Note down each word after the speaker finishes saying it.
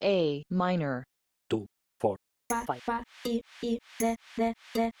A minor. 2, 4, fa 5, fa I de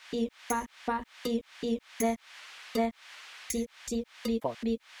I fa I de ti bi 4,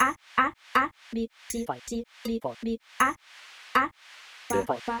 bi bi ti 5, ti bi 4, bi de fa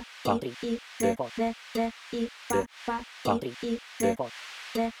 5, fa fa 3, I de 4, I de fa fa 3, I de 4,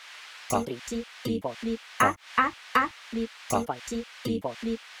 de fa 3, ti d4, bi fa bi fa ti 5, ti d4,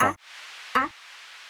 bi